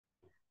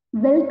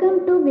Welcome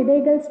to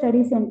விதைகள் study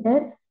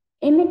centre.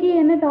 இன்னைக்கு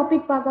என்ன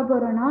டாபிக் பார்க்க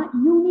போறோம்னா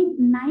யூனிட்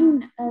 9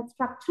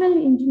 ஸ்ட்ரக்சரல்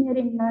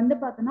இன்ஜினியரிங்ல வந்து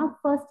பார்த்தோம்னா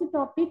first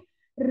topic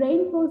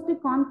reinforced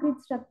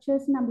concrete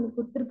structures நம்மளுக்கு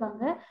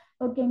கொடுத்துருக்காங்க.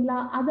 ஓகேங்களா,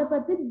 அதை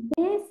பத்தி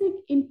பேசிக்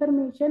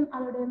இன்ஃபர்மேஷன்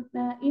அதோட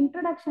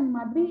இன்ட்ரடக்ஷன்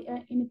மாதிரி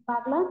இன்னைக்கு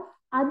பார்க்கலாம்.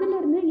 அதுல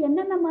இருந்து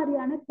என்னென்ன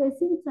மாதிரியான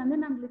கொஸ்டின்ஸ் வந்து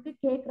நம்மளுக்கு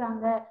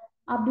கேட்குறாங்க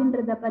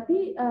அப்படின்றத பத்தி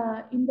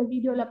இந்த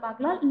வீடியோல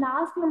பார்க்கலாம்.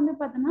 லாஸ்ட்ல வந்து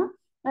பார்த்தோம்னா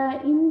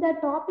இந்த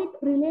டாபிக்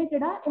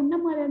ரிலேட்டடா என்ன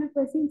மாதிரியான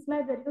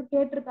கொஸ்டின்ஸ்லாம் இது வரைக்கும்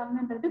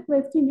கேட்டிருக்காங்கன்றது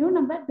கொஸ்டினையும்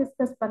நம்ம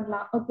டிஸ்கஸ்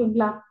பண்ணலாம்.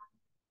 ஓகேங்களா,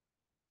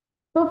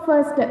 இப்போ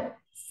ஃபர்ஸ்ட்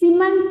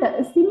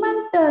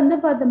சிமெண்ட் வந்து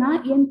பார்த்தோன்னா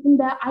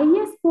இந்த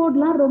ஐஎஸ்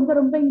கோட்லாம் ரொம்ப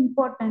ரொம்ப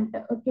இம்பார்ட்டன்ட்.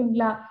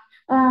 ஓகேங்களா,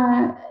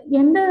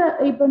 எந்த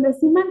இப்போ இந்த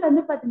சிமெண்ட்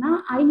வந்து பார்த்தோன்னா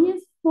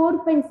ஐஎஸ்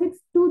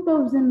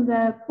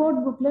 456/2000 கோட்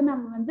புக்ல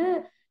நம்ம வந்து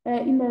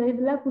இந்த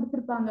இதெல்லாம்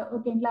கொடுத்துருப்பாங்க.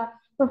 ஓகேங்களா,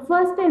 இப்போ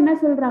ஃபர்ஸ்ட் என்ன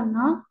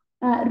சொல்றாங்கன்னா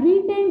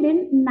retained in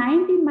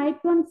 90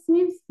 micron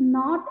sieves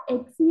not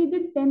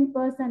exceeded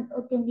 10%.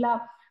 ஓகேங்களா,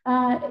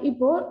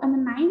 இப்போ அந்த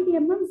 90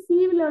 mm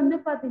சீவ்ல வந்து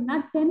பாத்தீங்கன்னா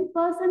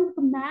 10%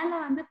 மேல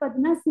வந்து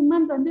பாத்தீங்கன்னா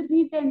சிமெண்ட் வந்து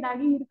ரீடைன்ட்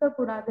ஆகி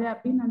இருக்கக்கூடாது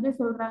அப்படின்னு வந்து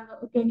சொல்றாங்க.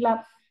 ஓகேங்களா,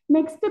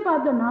 நெக்ஸ்ட்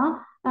பார்த்தோம்னா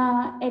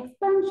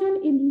எக்ஸ்பென்ஷன்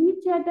இன்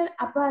லீச்சேட்டர்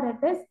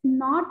அப்பேரட்டஸ்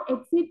நாட்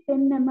எக்ஸீட்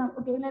 10 mm.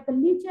 ஓகேங்களா, இப்போ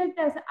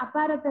லீச்சேட்டர்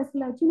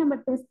அப்பேரட்டஸ்ல வச்சு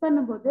நம்ம டெஸ்ட்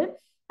பண்ணும்போது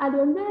அது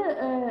வந்து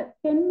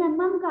 10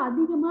 mm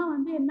அதிகமா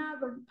வந்து என்ன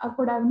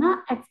ஆகக்கூடாதுன்னா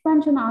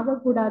எக்ஸ்பான்ஷன்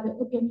ஆகக்கூடாது.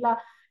 ஓகேங்களா,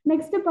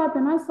 நெக்ஸ்ட்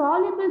பார்த்தோம்னா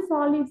சால்யூபிள்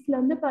சாலிட்ஸ்ல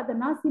வந்து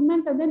பார்த்தோம்னா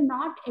சிமெண்ட் வந்து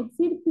நாட்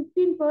எக்ஸீட்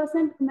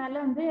 15% மேல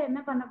வந்து என்ன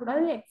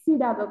பண்ணக்கூடாது,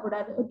 எக்ஸீட்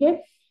ஆகக்கூடாது. ஓகே,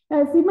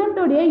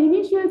 சிமெண்டோடைய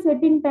இனிஷியல்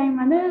செட்டிங் டைம்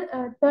வந்து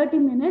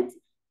 30 minutes,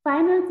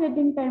 ஃபைனல்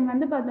செட்டிங் டைம்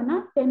வந்து பார்த்தோம்னா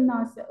 10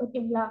 hours.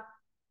 ஓகேங்களா,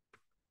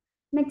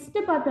 நெக்ஸ்ட்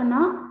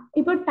பார்த்தோம்னா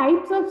இப்போ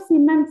டைப்ஸ் ஆஃப்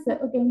சிமெண்ட்ஸ்.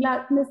 ஓகேங்களா,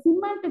 இந்த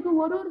சிமெண்ட்டுக்கு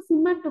ஒரு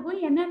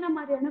சிமெண்ட்டுக்கும் என்னென்ன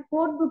மாதிரியான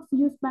கோட் புக்ஸ்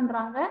யூஸ்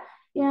பண்றாங்க,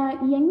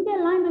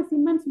 எங்கெல்லாம் இந்த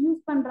சிமெண்ட்ஸ்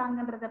யூஸ்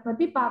பண்றாங்கன்றத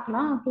பத்தி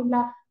பார்க்கலாம்.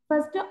 ஓகேங்களா,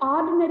 first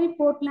ordinary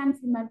Portland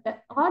cement.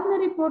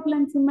 Ordinary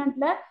Portland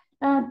சிமெண்ட்ல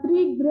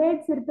 3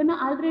 grades இருக்குன்னு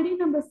ஆல்ரெடி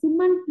நம்ம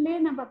சிமெண்ட்லயே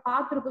நம்ம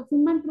பார்த்துருக்கோம்.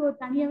 சிமெண்ட் ஒரு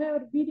தனியாவே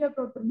ஒரு வீடியோ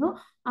போட்டிருந்தோம்,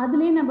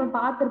 அதுலயே நம்ம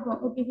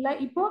பார்த்துருக்கோம். ஓகேங்களா,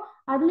 இப்போ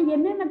அதுல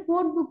என்னென்ன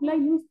கோட் புக்ல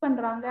யூஸ்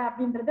பண்றாங்க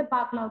அப்படின்றத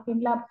பார்க்கலாம்.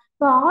 ஓகேங்களா,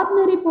 இப்போ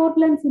ஆர்டினரி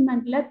போர்ட்லேண்ட்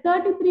சிமெண்ட்ல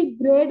 33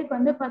 கிரேடுக்கு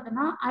வந்து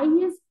பார்த்தோம்னா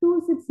IS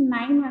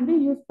 269 வந்து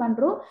யூஸ்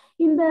பண்றோம்.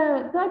 இந்த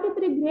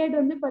 33 கிரேட்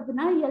வந்து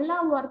பார்த்தோம்னா எல்லா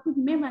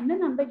ஒர்க்குக்குமே வந்து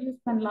நம்ம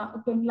யூஸ் பண்ணலாம்.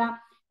 ஓகேங்களா,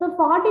 இப்போ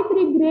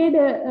 43 கிரேடு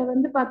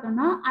வந்து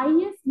பார்த்தோம்னா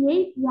IS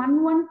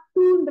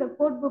 8112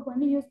 கோட் புக்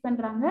வந்து யூஸ்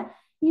பண்றாங்க.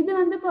 இது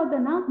வந்து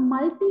பார்த்தோம்னா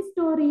மல்டி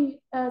ஸ்டோரி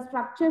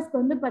ஸ்ட்ரக்சர்ஸ்க்கு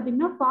வந்து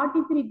பார்த்தீங்கன்னா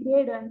 43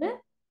 கிரேட் வந்து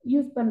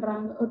யூஸ்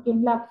பண்றாங்க.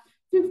 ஓகேங்களா,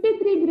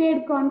 53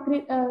 கிரேட்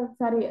கான்கிரீட்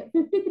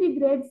 53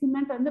 கிரேட்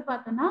சிமெண்ட் வந்து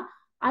பார்த்தோம்னா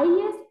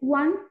IS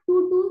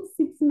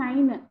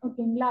 12269.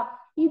 ஓகேங்களா,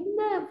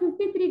 இந்த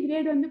 53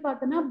 கிரேட் வந்து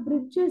பார்த்தோம்னா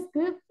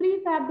பிரிட்ஜஸ்க்கு ப்ரீ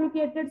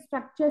ஃபேப்ரிகேட்டட்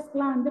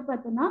ஸ்ட்ரக்சர்ஸ்க்குலாம் வந்து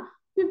பார்த்தோம்னா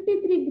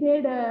 53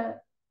 கிரேட்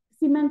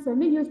சிமெண்ட்ஸ்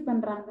வந்து யூஸ்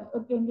பண்றாங்க.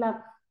 ஓகேங்களா,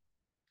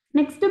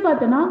 நெக்ஸ்ட்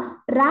பார்த்தோம்னா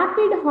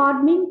ரேபிட்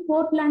ஹார்டனிங்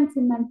போர்ட்லேண்ட்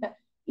சிமெண்ட்.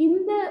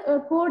 இந்த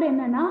கோட்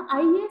என்னன்னா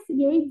IS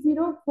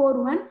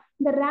 8041.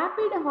 இந்த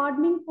ரேபிட்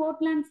ஹார்டனிங்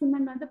போர்ட்லேண்ட்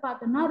சிமெண்ட் வந்து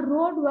பார்த்தோம்னா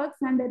ரோட்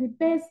ஒர்க்ஸ் அண்ட்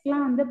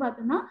ரிப்பேர்ஸ்க்குலாம் வந்து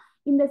பார்த்தோம்னா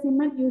இந்த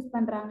சிமெண்ட் யூஸ்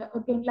பண்றாங்க.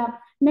 ஓகேங்களா,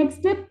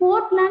 நெக்ஸ்ட்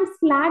போர்ட்லேண்ட்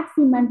ஸ்லாக்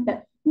சிமெண்ட்.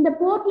 இந்த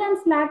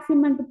போர்ட்லேண்ட் ஸ்லாக்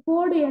சிமெண்ட்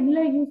கோடு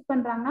என்ன யூஸ்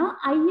பண்றாங்கன்னா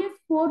IS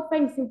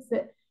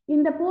 456.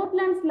 இந்த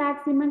போர்ட்லேண்ட் ஸ்லாக்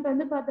சிமெண்ட்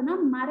வந்து பார்த்தோம்னா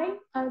மரைன்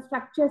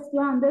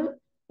ஸ்ட்ரக்சர்ஸ்லாம் வந்து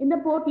இந்த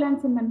போர்ட்லேண்ட்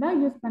சிமெண்ட் தான்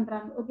யூஸ்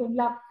பண்றாங்க.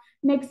 ஓகேங்களா,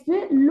 next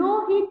low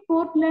heat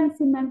Portland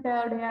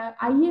சிமெண்டோட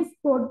IS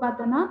code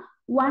பார்த்தோம்னா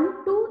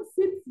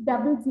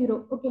 12600.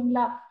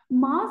 ஓகேங்களா,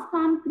 மாஸ்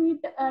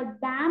கான்கிரீட்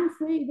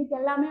டேம்ஸ் இதுக்கு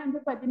எல்லாமே வந்து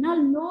பார்த்தீங்கன்னா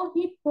லோ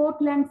ஹீட்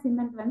போர்ட்லேண்ட்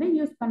சிமெண்ட் வந்து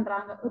யூஸ்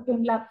பண்றாங்க.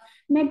 ஓகேங்களா,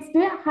 next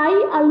high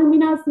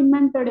alumina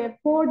சிமெண்டோட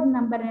code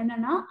number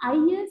என்னன்னா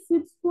IS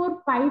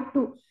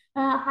 6452.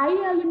 ஹை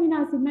அலுமினா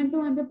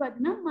சிமெண்ட்டும் வந்து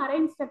பார்த்தீங்கன்னா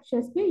மரைன்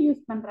ஸ்ட்ரக்சர்ஸ்க்கு யூஸ்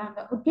பண்றாங்க.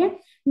 Okay,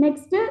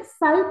 next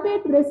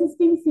sulphate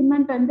resisting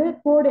cement வந்து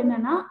கோட்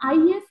என்னன்னா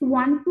IS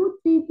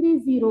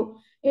 12330.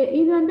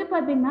 இது வந்து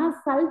பார்த்தீங்கன்னா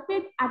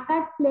சல்பேட்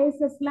அட்டாக்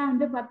பிளேசஸ்லாம்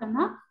வந்து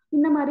பார்த்தோம்னா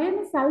இந்த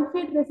மாதிரியான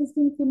சல்பேட்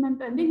ரெசிஸ்டிங்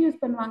சிமெண்ட் வந்து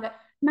யூஸ் பண்ணுவாங்க.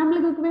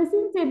 நம்மளுக்கு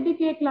கொஸ்டின்ஸ் எப்படி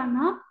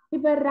கேட்கலாம்னா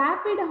இப்ப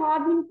ரேபிட்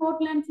ஹார்டனிங்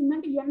போர்ட்லேண்ட்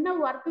சிமெண்ட் என்ன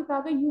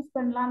ஒர்க்குக்காக யூஸ்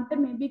பண்ணலாம்ட்டு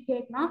மேபி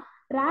கேட்கலாம்.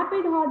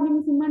 Rapid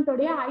hardening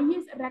சிமெண்டோடைய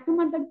IS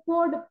recommended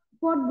code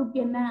book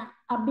என்ன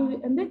அப்படி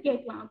வந்து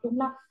கேட்கலாம்.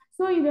 ஓகேங்களா,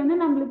 ஸோ இது வந்து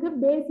நம்மளுக்கு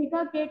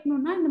பேசிக்கா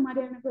கேட்கணும்னா இந்த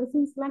மாதிரியான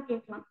கொஸ்டின்ஸ் எல்லாம்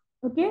கேட்கலாம்.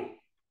 ஓகே,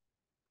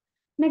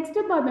 நெக்ஸ்ட்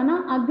பார்த்தோம்னா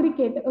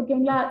அக்ரிகேட்.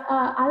 ஓகேங்களா,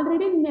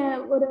 ஆல்ரெடி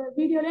ஒரு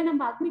வீடியோல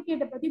நம்ம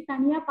அக்ரிகேட்டை பத்தி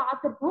தனியா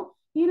பார்த்துருக்கோம்.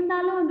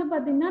 இருந்தாலும் வந்து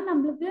பாத்தீங்கன்னா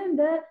நம்மளுக்கு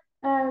இந்த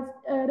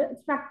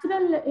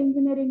ஸ்ட்ரக்சரல்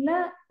இன்ஜினியரிங்ல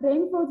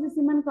ரெயின்ஃபோர்ஸ்டு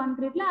சிமெண்ட்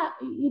கான்கிரீட்ல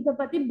இதை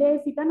பத்தி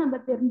பேசிக்கா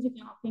நம்ம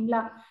தெரிஞ்சுக்கலாம்.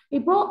 ஓகேங்களா,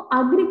 இப்போ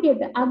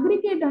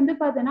அக்ரிகேட் வந்து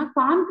பாத்தீங்கன்னா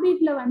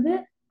கான்கிரீட்ல வந்து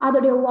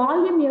அதோடைய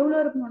வால்யூம் எவ்வளவு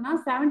இருக்கணும்னா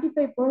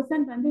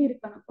 75% வந்து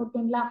இருக்கணும்.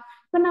 ஓகேங்களா,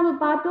 இப்ப நம்ம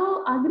பார்த்தோம்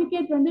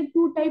அக்ரிகேட் வந்து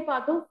 2 டைப்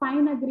பார்த்தோம்,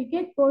 ஃபைன்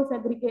அக்ரிகேட், கோர்ஸ்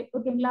அக்ரிகேட்.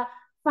 ஓகேங்களா,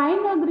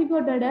 ஃபைன்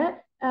அக்ரிகேட்டோட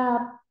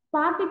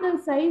பார்ட்டிகல்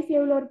சைஸ்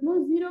எவ்வளவு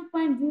இருக்கணும்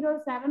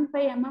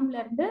 0.075 mm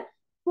இருந்து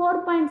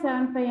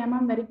 4.75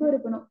 mm வரைக்கும்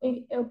இருக்கணும்.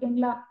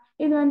 ஓகேங்களா?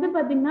 இது வந்து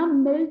பாத்தீங்கன்னா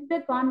மெல்ட் த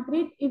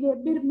கான்கிரீட். இது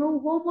எப்படி இருக்கணும்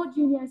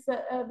ஹோமோஜீனியஸ்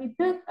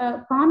வித்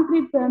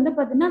கான்கிரீட் வந்து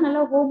பாத்தீங்கன்னா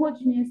நல்லா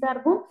ஹோமோஜீனியஸா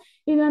இருக்கும்.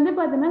 இது வந்து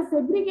பாத்தீங்கன்னா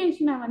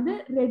செக்ரிகேஷனை வந்து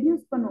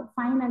ரெடியூஸ் பண்ணும்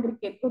ஃபைன்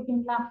அக்ரிகேட்.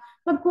 ஓகேங்களா?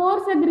 இப்போ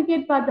கோர்ஸ்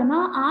அக்ரிகேட் பார்த்தோம்னா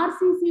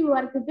ஆர்சிசி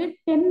ஒர்க்குக்கு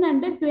 10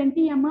 and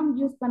 20 mm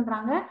யூஸ்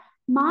பண்றாங்க.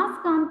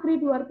 மாஸ்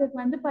கான்கிரீட் ஒர்க்குக்கு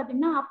வந்து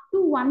பாத்தீங்கன்னா அப் டு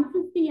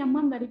 150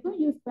 mm வரைக்கும்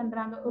யூஸ்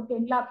பண்றாங்க.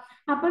 ஓகேங்களா?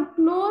 அப்ப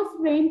க்ளோஸ்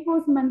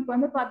ரெயின்ஃபோர்ஸ்மெண்ட்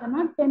வந்து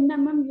பார்த்தோம்னா 10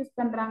 mm யூஸ்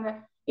பண்றாங்க.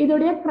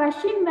 இதோடைய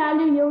கிரஷிங்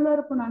வேல்யூ எவ்வளவு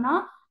இருக்கணும்னா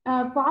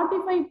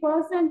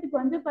 45%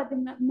 வந்து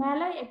பாத்தீங்கன்னா மேல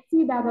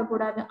எக்ஸீட்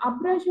ஆகக்கூடாது.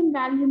 அப்ரேஷன்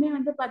வேல்யூமே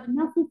வந்து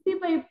பாத்தீங்கன்னா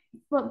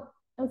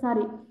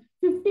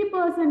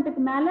 50%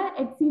 மேல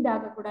எக்ஸீட்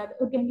ஆகக்கூடாது.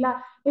 ஓகேங்களா?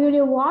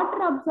 இதோடைய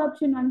வாட்டர்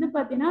அப்சார்ப்ஷன் வந்து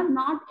பாத்தீங்கன்னா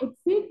நாட்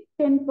எக்ஸீட்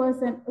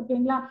 10%.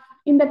 ஓகேங்களா?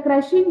 இந்த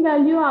crushing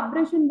value,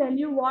 அப்ரேஷன்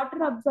value,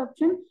 water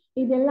absorption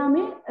இது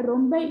எல்லாமே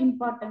ரொம்ப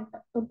இம்பார்ட்டன்ட்.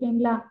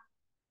 ஓகேங்களா?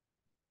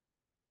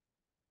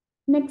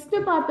 நெக்ஸ்ட்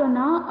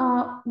பார்த்தோம்னா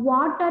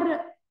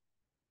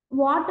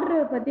வாட்டர்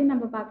பத்தி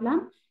நம்ம பார்க்கலாம்.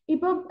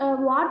 இப்போ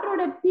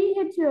வாட்டரோட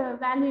pH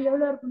வேல்யூ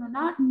எவ்வளவு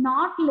இருக்கணும்னா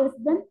நாட் லெஸ்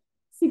தென்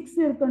 6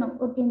 இருக்கணும்.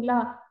 ஓகேங்களா?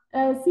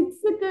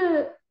 6க்கு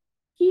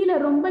கீழே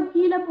ரொம்ப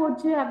கீழே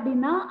போச்சு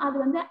அப்படின்னா அது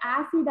வந்து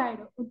ஆசிட்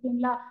ஆயிடும்.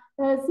 ஓகேங்களா?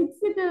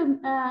 6க்கு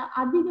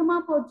அதிகமா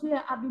போச்சு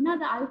அப்படின்னா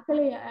அது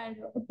அல்கலை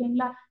ஆயிடும்.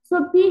 ஓகேங்களா? ஸோ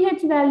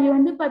pH வேல்யூ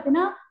வந்து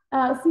பாத்தீங்கன்னா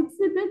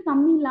 6க்கு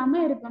கம்மி இல்லாம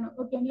இருக்கணும்.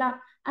 ஓகேங்களா?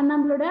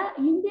 நம்மளோட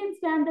இந்தியன்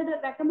ஸ்டாண்டர்ட்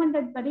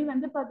ரெக்கமெண்டட் படி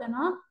வந்து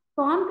பார்த்தோம்னா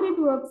கான்கிரீட்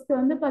ஒர்க்ஸ்க்கு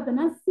வந்து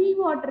பார்த்தோம்னா சீ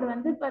வாட்டர்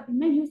வந்து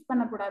பார்த்தீங்கன்னா யூஸ்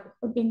பண்ணக்கூடாது.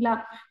 ஓகேங்களா?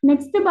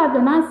 நெக்ஸ்ட்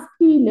பார்த்தோம்னா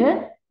ஸ்டீல்.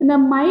 இந்த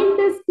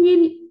mild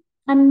steel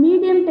and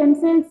medium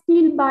tensile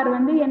steel பார்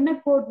வந்து என்ன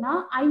கோட்னா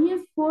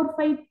IS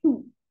 452.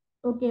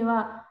 ஓகேவா?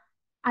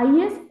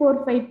 IS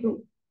 452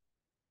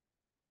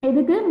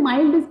 இதுக்கு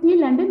mild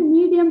steel and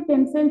medium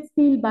tensile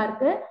steel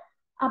park.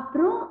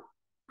 அப்புறம்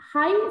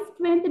ஹை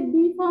ஸ்ட்ரென்த்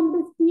டிஃபார்ம்டு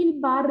ஸ்டீல்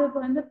பாருக்கு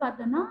வந்து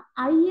பார்த்தோம்னா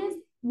IS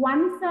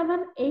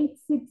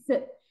 1786.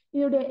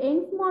 இதோடைய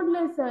யங்ஸ்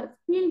மாடுலஸ்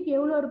ஸ்டீலுக்கு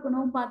எவ்வளவு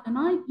இருக்கணும்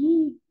பார்த்தோம்னா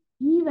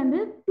E வந்து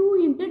 2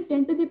 ×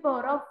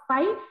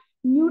 10⁵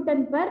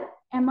 நியூட்டன் பெர்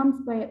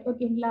mm².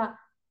 ஓகேங்களா?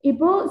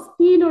 இப்போ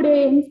ஸ்டீலுடைய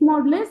Young's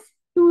modulus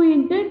 2 ×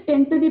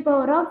 10⁵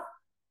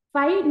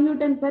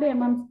 Newton per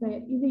mm².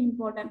 இது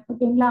இம்பார்ட்டன்ட்.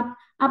 ஓகேங்களா?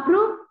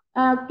 அப்புறம்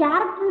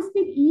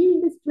கேரக்டரிஸ்டிக்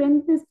ஈல்டு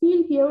ஸ்ட்ரென்த்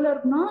ஸ்டீலுக்கு எவ்வளவு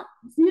இருக்குன்னா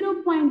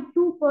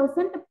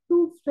 0.2%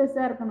 ப்ரூஃப்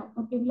ஸ்ட்ரெஸ்ஸா இருக்கணும்.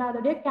 ஓகேங்களா?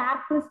 அதோடைய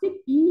கேரக்டரிஸ்டிக்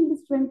ஈல்டு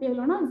ஸ்ட்ரென்த்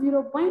எவ்வளவுனா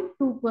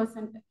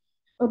 0.2%.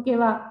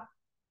 ஓகேவா?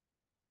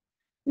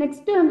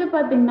 நெக்ஸ்ட் வந்து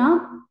பாத்தீங்கன்னா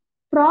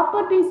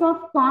ப்ராப்பர்ட்டிஸ்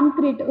ஆஃப்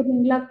கான்கிரீட்.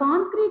 ஓகேங்களா?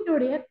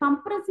 கான்கிரீட்டோடைய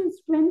கம்ப்ரசிவ்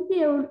ஸ்ட்ரென்த்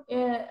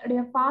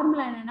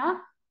ஃபார்முலா என்னன்னா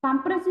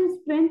compressive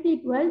strength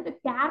equals the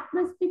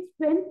characteristic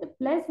strength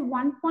plus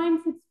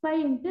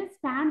 1.65 ×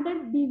 standard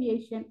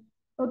deviation.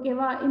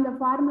 ஓகேவா? இந்த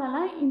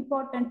ஃபார்முலா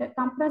இம்பார்ட்டன்ட்.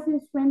 கம்ப்ரசிவ்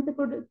ஸ்ட்ரென்த்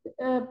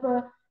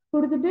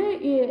கொடுத்துட்டு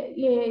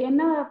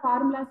என்ன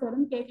ஃபார்முலாஸ்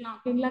வரும்னு கேட்கலாம்.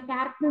 ஓகேங்களா?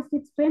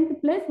 Characteristic strength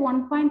plus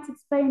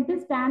 1.65 ×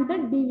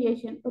 standard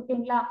deviation.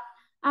 ஓகேங்களா?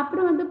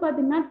 அப்புறம் வந்து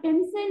பாத்தீங்கன்னா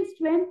டென்சைல்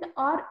ஸ்ட்ரென்த்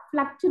ஆர்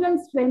ஃபிளக்சுரல்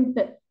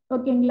ஸ்ட்ரென்த்.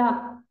 ஓகேங்களா?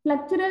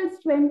 ஃபிளக்சுரல்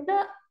strength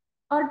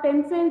or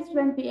tensile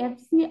strength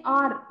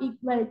FCR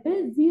equal to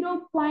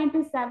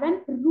 0.7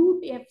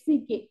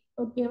 √FCK.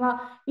 ஓகேவா?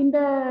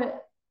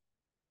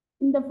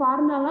 இந்த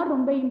ஃபார்முலா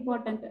ரொம்ப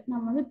இம்பார்ட்டன்ட்,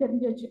 நம்ம வந்து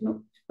தெரிஞ்சு வச்சுக்கணும்.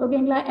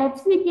 ஓகேங்களா?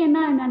 FCK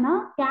என்னன்னா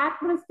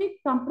கேரக்டரிஸ்டிக்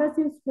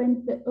கம்ப்ரசிவ்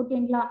ஸ்ட்ரென்த்.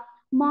 ஓகேங்களா?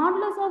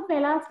 Modulus of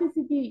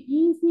elasticity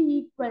EC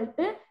equal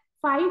to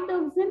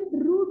 5000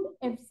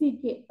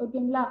 √FCK.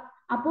 ஓகேங்களா?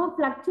 அப்போ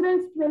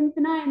ஃபிளக்சுரல்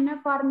ஸ்ட்ரென்த்னா என்ன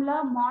ஃபார்முலா,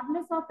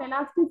 மாடுலஸ் ஆஃப்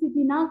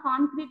எலாஸ்டிசிட்டினா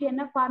கான்கிரீட்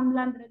என்ன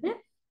ஃபார்முலான்றது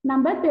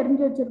நம்ம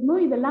தெரிஞ்சு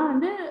வச்சிருக்கணும். இதெல்லாம்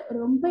வந்து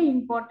ரொம்ப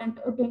இம்பார்ட்டன்ட்.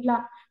 ஓகேங்களா?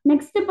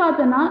 நெக்ஸ்ட்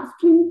பார்த்தோம்னா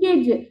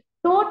ஸ்ட்ரிங்கேஜ்.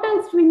 டோட்டல்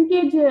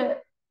ஸ்ட்ரிங்கேஜ்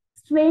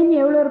ஸ்ட்ரெயின்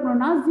எவ்வளவு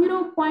இருக்கணும்னா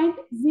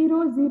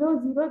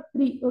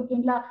 0.0003.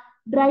 ஓகேங்களா?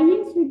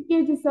 ட்ரையிங்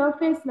ஸ்ட்ரிங்கேஜ்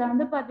சர்ஃபேஸ்ல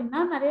வந்து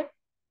பாத்தீங்கன்னா நிறைய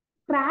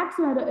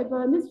கிராக்ஸ் வரும். இப்போ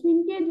வந்து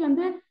ஸ்ட்ரிங்கேஜ்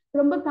வந்து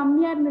ரொம்ப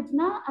கம்மியா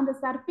இருந்துச்சுன்னா அந்த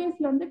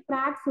சர்ஃபேஸ்ல வந்து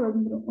கிராக்ஸ்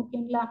வந்துடும்.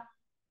 ஓகேங்களா?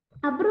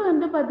 அப்புறம்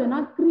வந்து பார்த்தோம்னா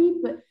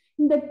க்ரீப்.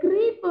 இந்த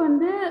க்ரீப்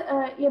வந்து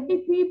எப்படி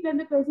க்ரீப்ல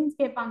இருந்து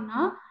கொஸ்டின்ஸ்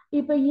கேட்பாங்கன்னா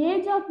இப்போ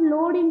ஏஜ் ஆஃப்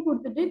லோடிங்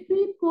கொடுத்துட்டு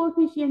க்ரீப்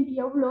கோஎஃபிஷியன்ட்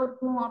எவ்வளோ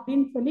இருக்கும்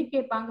அப்படின்னு சொல்லி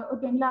கேட்பாங்க.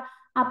 ஓகேங்களா?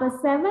 அப்போ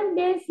 7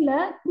 daysல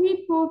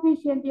க்ரீப்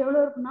கோஎஃபிஷியன்ட் எவ்வளோ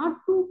இருக்குன்னா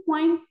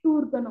 2.2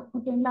 இருக்கணும்.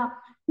 ஓகேங்களா?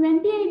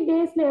 28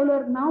 daysல எவ்வளோ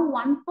இருக்குன்னா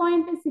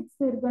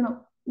 1.6 இருக்கணும்.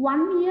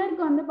 1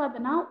 இயருக்கு வந்து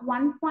பார்த்தோன்னா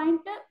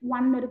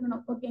 1.1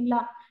 இருக்கணும்.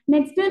 ஓகேங்களா?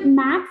 நெக்ஸ்ட்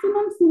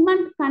மேக்சிமம்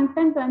சிமெண்ட்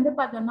கண்டென்ட் வந்து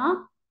பார்த்தோம்னா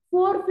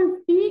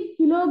 450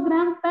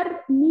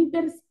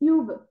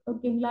 kg/m³.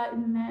 ஓகேங்களா?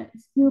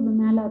 கியூப்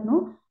மேல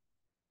வரணும்,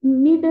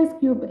 மீட்டர்ஸ்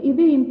கியூப்.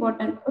 இது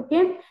இம்பார்ட்டன்ட். ஓகே.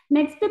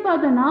 நெக்ஸ்ட்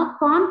பார்த்தோம்னா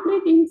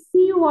கான்கிரீட் இன்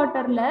சி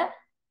வாட்டர்ல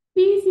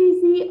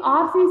பிசிசி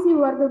ஆர்சிசி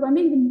ஒர்க்குக்கு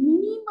வந்து இது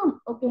மினிமம்.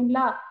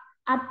 ஓகேங்களா?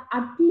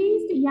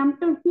 அட்லீஸ்ட்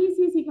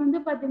பிசிசிக்கு வந்து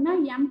பாத்தீங்கன்னா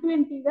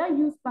M20 தான்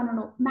யூஸ்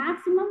பண்ணணும்.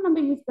 மேக்சிமம் நம்ம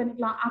யூஸ்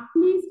பண்ணிக்கலாம்.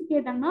 அட்லீஸ்ட்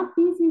கேட்டாங்கன்னா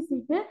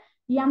பிசிசிக்கு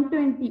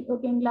M20.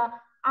 ஓகேங்களா?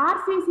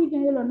 ஆர்சிசிக்கு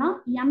எவ்வளோனா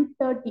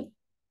M30.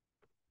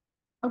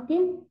 ஓகே,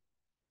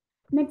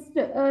 நெக்ஸ்ட்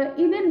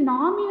இது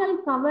நாமினல்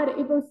கவர்.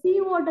 இப்போ சி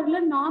வாட்டர்ல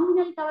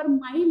நாமினல் கவர்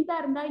மைல்டா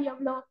இருந்தா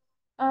எவ்வளோ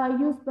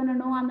யூஸ்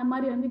பண்ணணும் அந்த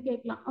மாதிரி வந்து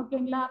கேட்கலாம்.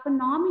 ஓகேங்களா, அப்ப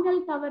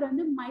நாமினல் கவர்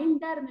வந்து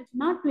மைல்டா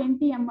இருந்துச்சுன்னா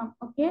 20 mm.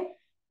 Okay,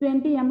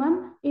 20 mm.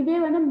 இதே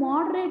வந்து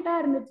மாடரேட்டா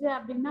இருந்துச்சு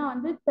அப்படின்னா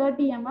வந்து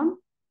 30 mm.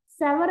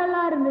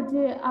 செவரலா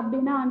இருந்துச்சு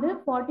அப்படின்னா வந்து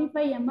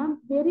 45 mm.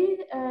 வெரி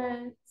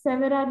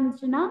செவரா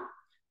இருந்துச்சுன்னா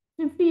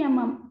 50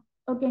 mm.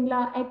 ஓகேங்களா,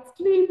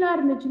 எக்ஸ்ட்ரீம்ல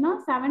இருந்துச்சுன்னா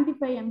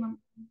 75 mm.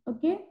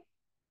 Okay,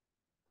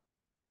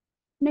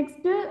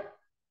 next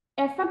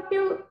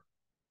effective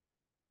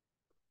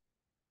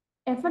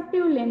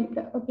length.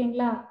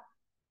 ஓகேங்களா,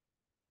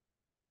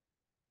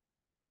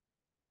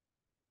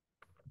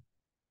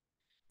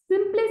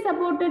 சிம்பிளி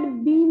சப்போர்ட்டட்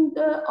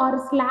பீம்க்கு ஆர்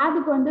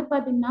ஸ்லாபுக்கு வந்து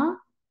பாத்தீங்கன்னா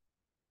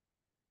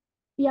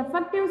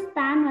எஃபெக்டிவ்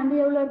ஸ்பேன் வந்து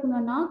எவ்வளவு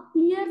இருக்கணும்னா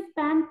clear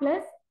span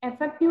plus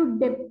effective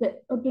depth.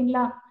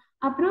 ஓகேங்களா,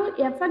 அப்புறம்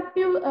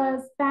எஃபெக்டிவ்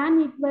ஸ்பேன்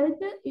ஈக்குவல்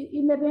டு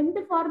இந்த ரெண்டு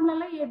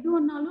ஃபார்முலால எது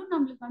ஒன்னாலும்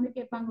நம்மளுக்கு வந்து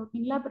கேட்பாங்க.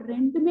 ஓகேங்களா, அப்ப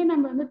ரெண்டுமே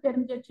நம்ம வந்து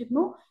தெரிஞ்சு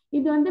வச்சுக்கணும்.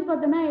 இது வந்து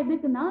பார்த்தோம்னா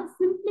எதுக்குன்னா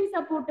சிம்பிளி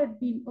சப்போர்ட்டட்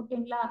பீம்.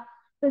 ஓகேங்களா,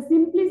 இப்போ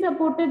சிம்பிளி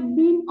சப்போர்ட்டட்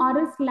பீம்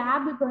ஆர்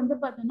ஸ்லாபுக்கு வந்து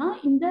பார்த்தோம்னா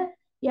இந்த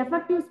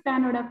எஃபெக்டிவ்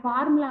ஸ்பேனோட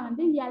ஃபார்முலா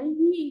வந்து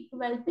LE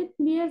equal to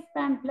clear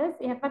span plus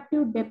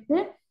effective depth.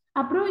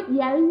 அப்புறம்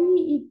LE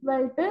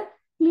equal to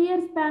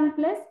clear span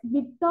plus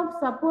width of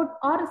support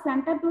R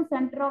centre to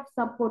centre of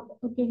support.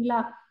 ஓகேங்களா,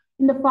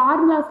 இந்த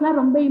ஃபார்முலாஸ்லாம்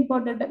ரொம்ப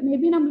இம்பார்ட்டன்ட்.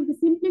 மேபி நம்மளுக்கு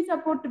simply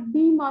support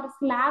beam R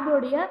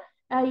ஸ்லாபோடைய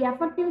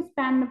effective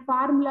span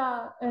formula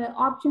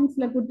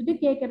ஆப்ஷன்ஸ்ல கொடுத்துட்டு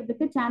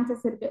கேட்கறதுக்கு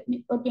chances இருக்கு.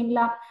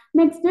 ஓகேங்களா,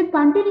 next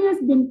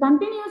continuous beam.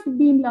 Continuous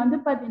பீம்ல வந்து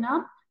பாத்தீங்கன்னா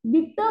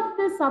width of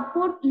the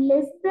support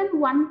less than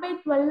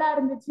 1/12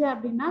 இருந்துச்சு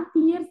அப்படின்னா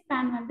கிளியர்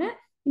ஸ்பேன் வந்து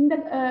இந்த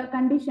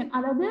கண்டிஷன்,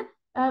 அதாவது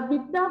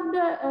width of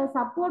the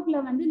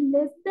supportல வந்து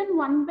less than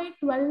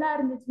 1/12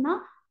 இருந்துச்சுன்னா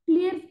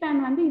கிளியர்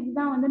ஸ்பேன் வந்து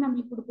இதுதான் வந்து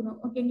நம்மளுக்கு கொடுக்கணும்.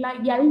 ஓகேங்களா,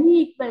 LE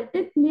equal to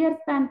clear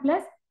span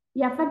plus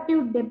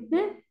effective depth.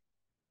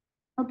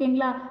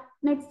 ஓகேங்களா,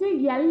 next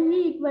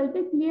LE equal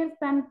to clear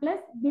span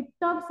plus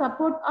width of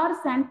support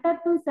R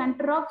centre to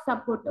centre of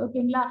support.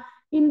 ஓகேங்களா,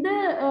 இந்த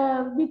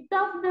width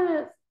of the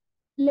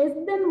less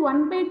than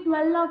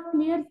 1/12 of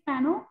clear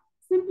ஸ்பேனும்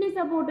simply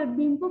supported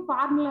பீமுக்கும்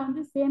formula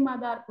வந்து சேமா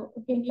தான் இருக்கும்.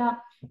 ஓகேங்களா,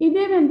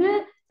 இதே வந்து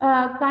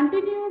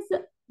கண்டினியூஸ்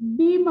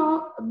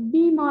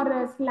பீம் ஆர்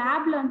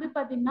ஸ்லாப்ல வந்து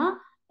பாத்தீங்கன்னா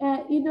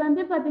இது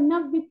வந்து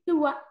பாத்தீங்கன்னா வித்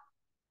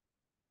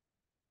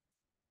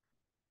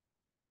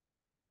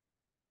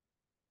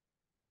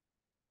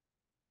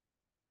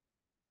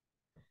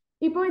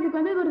இப்போ இதுக்கு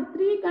வந்து ஒரு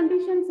 3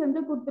 கண்டிஷன்ஸ் வந்து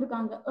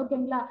கொடுத்துருக்காங்க.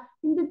 ஓகேங்களா,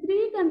 இந்த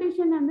 3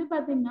 கண்டிஷன் வந்து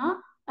பாத்தீங்கன்னா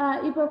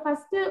இப்போ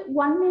ஃபர்ஸ்ட்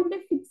 1 end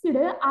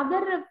ஃபிக்ஸ்டு,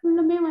 அதர்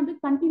ஃபுல்லுமே வந்து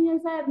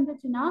கண்டினியூஸா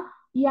இருந்துச்சுன்னா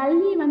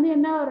LE வந்து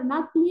என்ன வரும்னா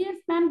clear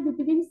span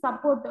between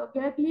support.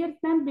 Okay, clear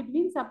span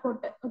between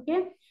support. Okay,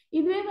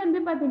 இதுவே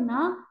வந்து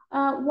பாத்தீங்கன்னா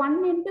 1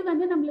 end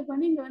வந்து நம்மளுக்கு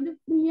வந்து இங்க வந்து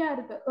ஃப்ரீயா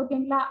இருக்கு.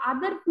 ஓகேங்களா,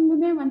 அதர்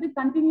ஃபுல்லுமே வந்து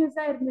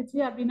கண்டினியூஸா இருந்துச்சு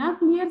அப்படின்னா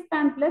கிளியர்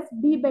ஸ்பேன் பிளஸ்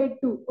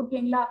D/2.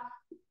 ஓகேங்களா,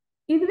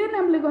 இதுவே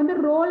நம்மளுக்கு வந்து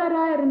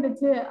ரோலரா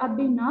இருந்துச்சு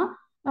அப்படின்னா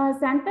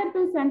centre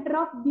to centre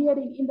of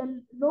bearing, இந்த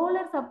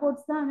ரோலர்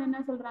சப்போர்ட்ஸ் தான் என்ன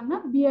சொல்றாங்கன்னா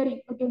பியரிங்.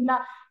 ஓகேங்களா,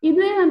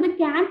 இதுவே வந்து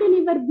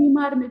கேன்டிலிவர்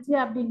பீமா இருந்துச்சு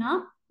அப்படின்னா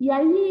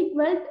LE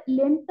equal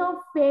length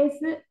of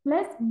face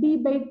plus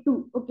D/2.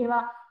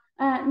 ஓகேவா,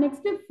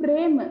 நெக்ஸ்ட்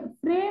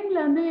ஃப்ரேம்ல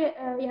வந்து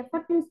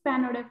எஃபெக்டிவ்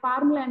ஸ்பேனோட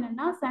ஃபார்முலா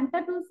என்னன்னா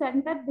centre to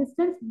centre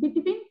distance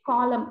between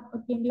காலம்.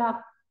 ஓகேங்களா,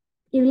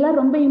 இதெல்லாம்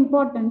ரொம்ப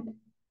இம்பார்ட்டன்ட்.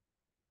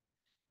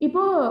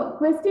 இப்போ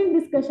கொஸ்டின்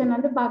டிஸ்கஷன்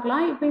வந்து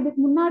பார்க்கலாம். இப்போ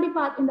இதுக்கு முன்னாடி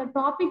இந்த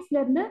டாபிக்ஸ்ல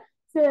இருந்து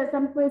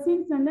சம்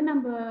கொஸ்டின்ஸ் வந்து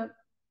நம்ம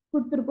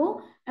கொடுத்துருக்கோம்.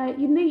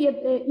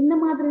 இந்த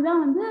மாதிரி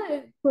தான் வந்து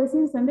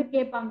கொஸ்டின்ஸ் வந்து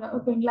கேட்பாங்க.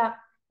 ஓகேங்களா,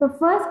 இப்போ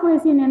ஃபர்ஸ்ட்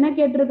கொஸ்டின் என்ன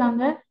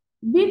கேட்டிருக்காங்க,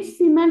 which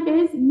cement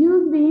is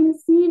used in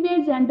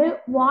sewage and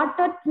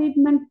water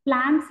treatment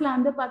plants ல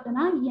வந்து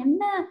பார்த்தோன்னா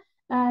என்ன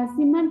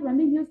சிமெண்ட்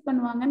வந்து யூஸ்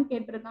பண்ணுவாங்கன்னு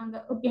கேட்டிருக்காங்க.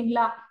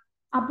 ஓகேங்களா,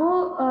 அப்போ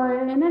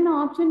என்னென்ன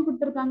ஆப்ஷன்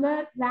கொடுத்துருக்காங்க,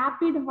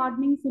 rapid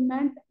hardening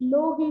cement,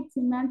 low heat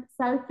cement,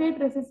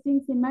 sulphate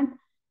resisting cement,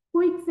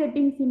 quick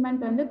setting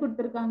cement வந்து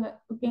கொடுத்துருக்காங்க.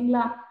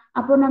 ஓகேங்களா,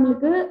 அப்போ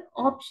நம்மளுக்கு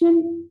ஆப்ஷன்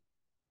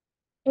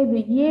இது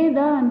ஏ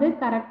தான் வந்து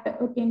கரெக்ட்.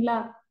 ஓகேங்களா,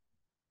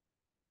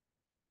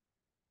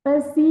 இப்போ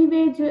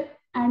சீவேஜ்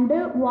அண்ட்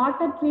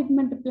வாட்டர்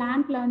ட்ரீட்மெண்ட்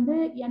பிளான்ட்ல வந்து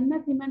என்ன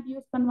சிமெண்ட்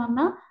யூஸ்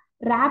பண்ணுவாங்கன்னா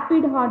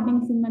ரேபிட்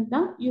ஹார்டனிங் சிமெண்ட்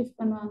தான் யூஸ்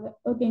பண்ணுவாங்க.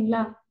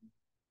 ஓகேங்களா,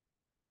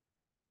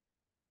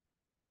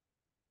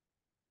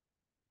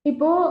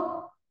 இப்போ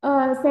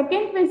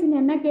செகண்ட்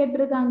கொஸ்டின் என்ன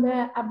கேட்டிருக்காங்க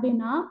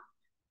அப்படின்னா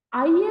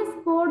IS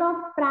code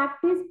of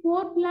practice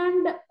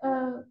Portland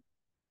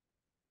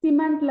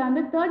சிமெண்ட்ல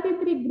வந்து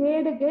 33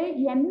 கிரேடுக்கு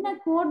என்ன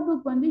கோட்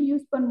புக் வந்து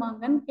யூஸ்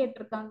பண்ணுவாங்கன்னு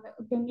கேட்டிருக்காங்க.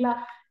 ஓகேங்களா,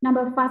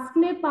 நம்ம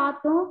ஃபர்ஸ்ட்லேயே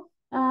பார்த்தோம்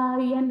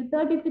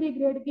 33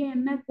 கிரேடுக்கு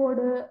என்ன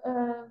கோடு,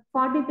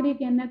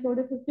 43க்கு என்ன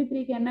கோடு,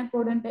 53க்கு என்ன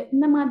கோடுன்ட்டு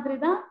இந்த மாதிரி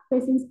தான்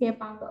கொஸ்டின்ஸ்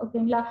கேட்பாங்க.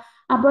 ஓகேங்களா,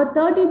 அப்போ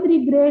 33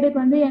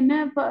 கிரேடுக்கு வந்து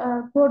என்ன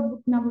கோட்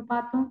புக் நம்ம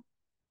பார்த்தோம்,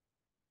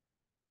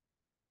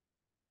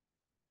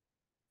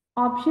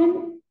 ஆப்ஷன்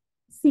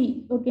சி.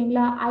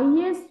 ஓகேங்களா,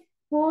 IS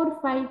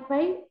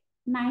 455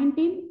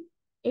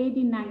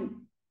 1989.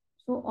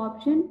 So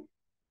option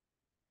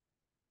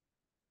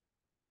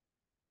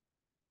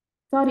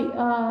sorry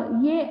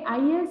A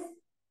IS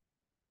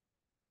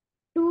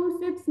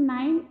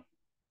 269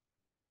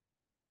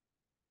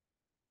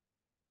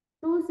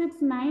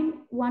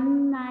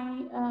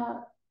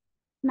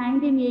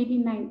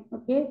 1989.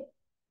 Okay.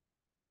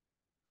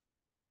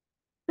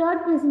 Third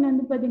question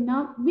வந்து பாத்தீங்கன்னா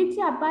which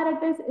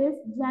apparatus is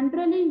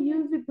generally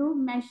used to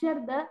measure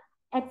the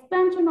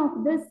expansion of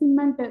the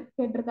cement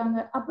கேட்டிருக்காங்க.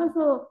 அப்போ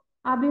so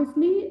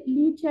obviously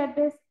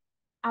Leach-Chates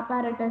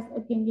apparatus.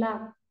 ஓகேங்களா.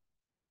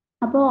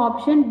 அப்போ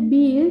option B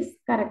is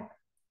correct.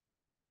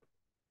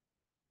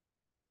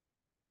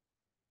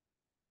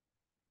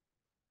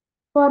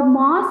 For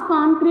mass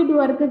concrete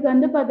work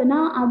வந்து பார்த்தோன்னா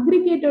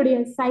அக்ரிகேட்டோடைய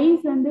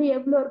size வந்து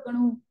எவ்வளோ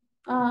இருக்கணும்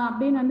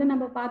அப்படின்னு வந்து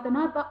நம்ம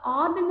பார்த்தோம்னா இப்போ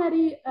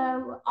ஆர்டினரி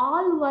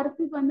ஆல்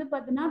ஒர்க்குக்கு வந்து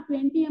பார்த்தோன்னா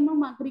 20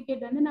 mm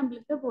அக்ரிகேட் வந்து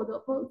நம்மளுக்கு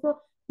போதும். ஸோ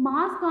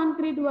மாஸ்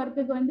கான்கிரீட்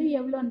ஒர்க்குக்கு வந்து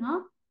எவ்வளோன்னா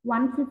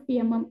 150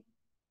 mm.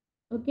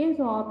 Okay,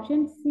 so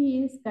option C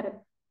is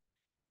correct.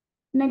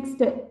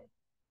 Next,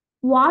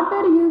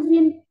 water use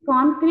in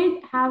concrete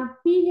have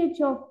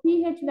pH of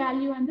pH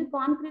value வந்து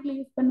கான்கிரீட்ல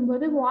யூஸ்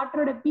பண்ணும்போது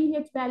வாட்டரோட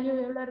பிஹெச் வேல்யூ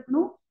எவ்வளோ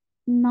இருக்கணும்?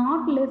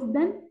 Not less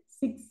than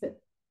 6.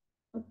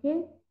 Okay,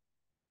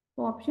 so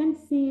option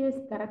C is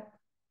correct.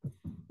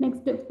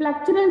 Next,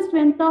 flexural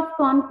strength of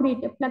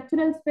concrete.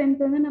 Flexural strength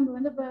வந்து நம்ம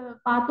வந்து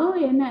பார்த்தோம்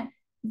என்ன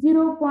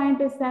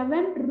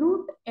 0.7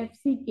 root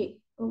FCK.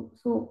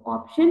 So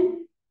option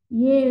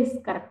A is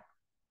correct.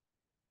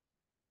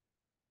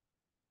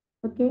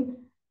 Okay,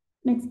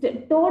 next,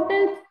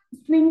 total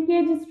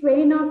shrinkage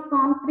strain of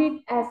concrete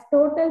as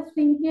total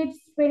shrinkage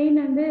strain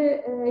வந்து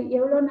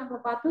எவ்வளோ நம்ம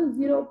பார்த்தோம்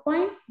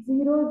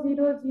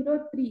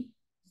 0.0003.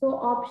 so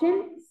option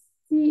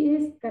C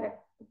is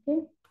correct. Okay,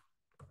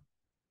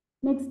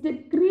 next,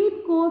 creep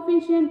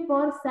coefficient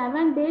for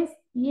 7 days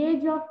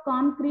age of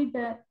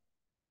concrete.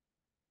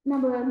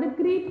 நம்ம வந்து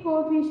creep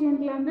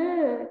coefficientல வந்து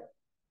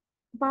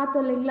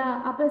பார்த்தோம் இல்லைங்களா?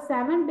 அப்போ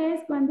 7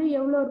 daysக்கு வந்து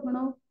எவ்வளோ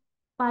இருக்கணும்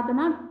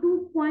பார்த்தோம்னா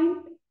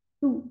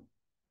 2.2.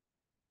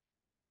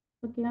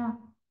 okay,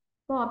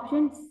 so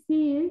option C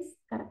is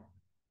correct.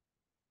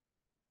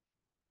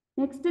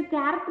 Next,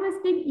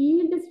 characteristic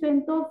yield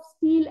strength of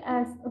steel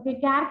as. Okay,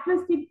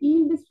 characteristic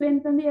yield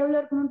strength வந்து எவ்வளவு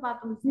இருக்கணும்னு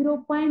பார்த்தோம்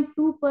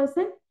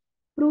 0.2%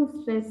 proof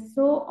stress.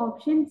 so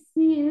option C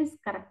is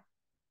correct.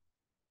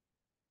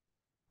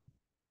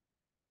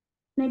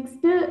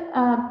 Next,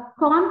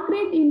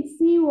 concrete in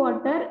sea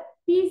water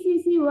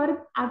PCC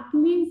work at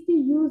least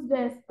used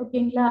as.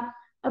 ஓகேங்களா,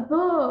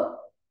 அப்போ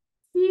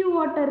C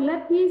வாட்டர்ல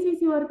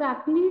BCG work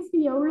at least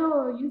எவ்வளோ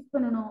use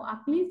பண்ணணும்?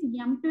 At least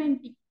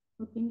M20.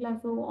 ஓகேங்களா,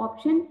 so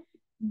option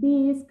D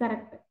is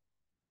correct.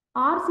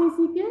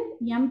 ஆர்சிசிக்கு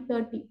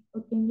M30.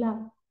 ஓகேங்களா.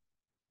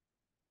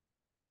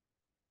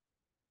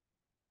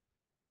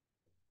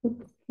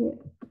 Okay,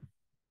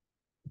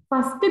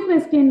 first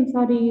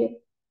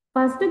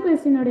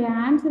கொஸ்டினுடைய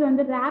answer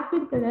வந்து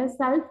rapid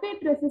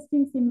sulphate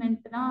resisting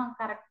cement தான்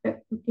correct.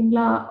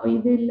 ஓகேங்களா,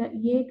 இது இல்லை,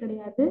 ஏ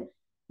கிடையாது,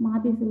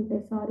 மாத்தி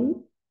சொல்லிட்டேன், sorry.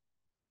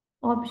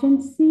 Option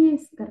C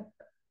is correct.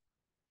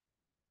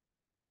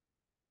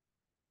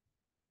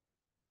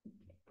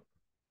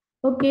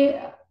 Okay,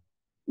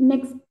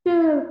 next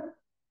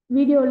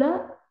வீடியோல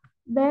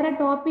வேற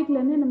டாபிக்ல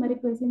இருந்து இந்த மாதிரி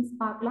क्वेश्चंस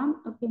பார்க்கலாம்.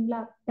 ஓகேங்களா,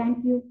 thank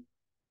you.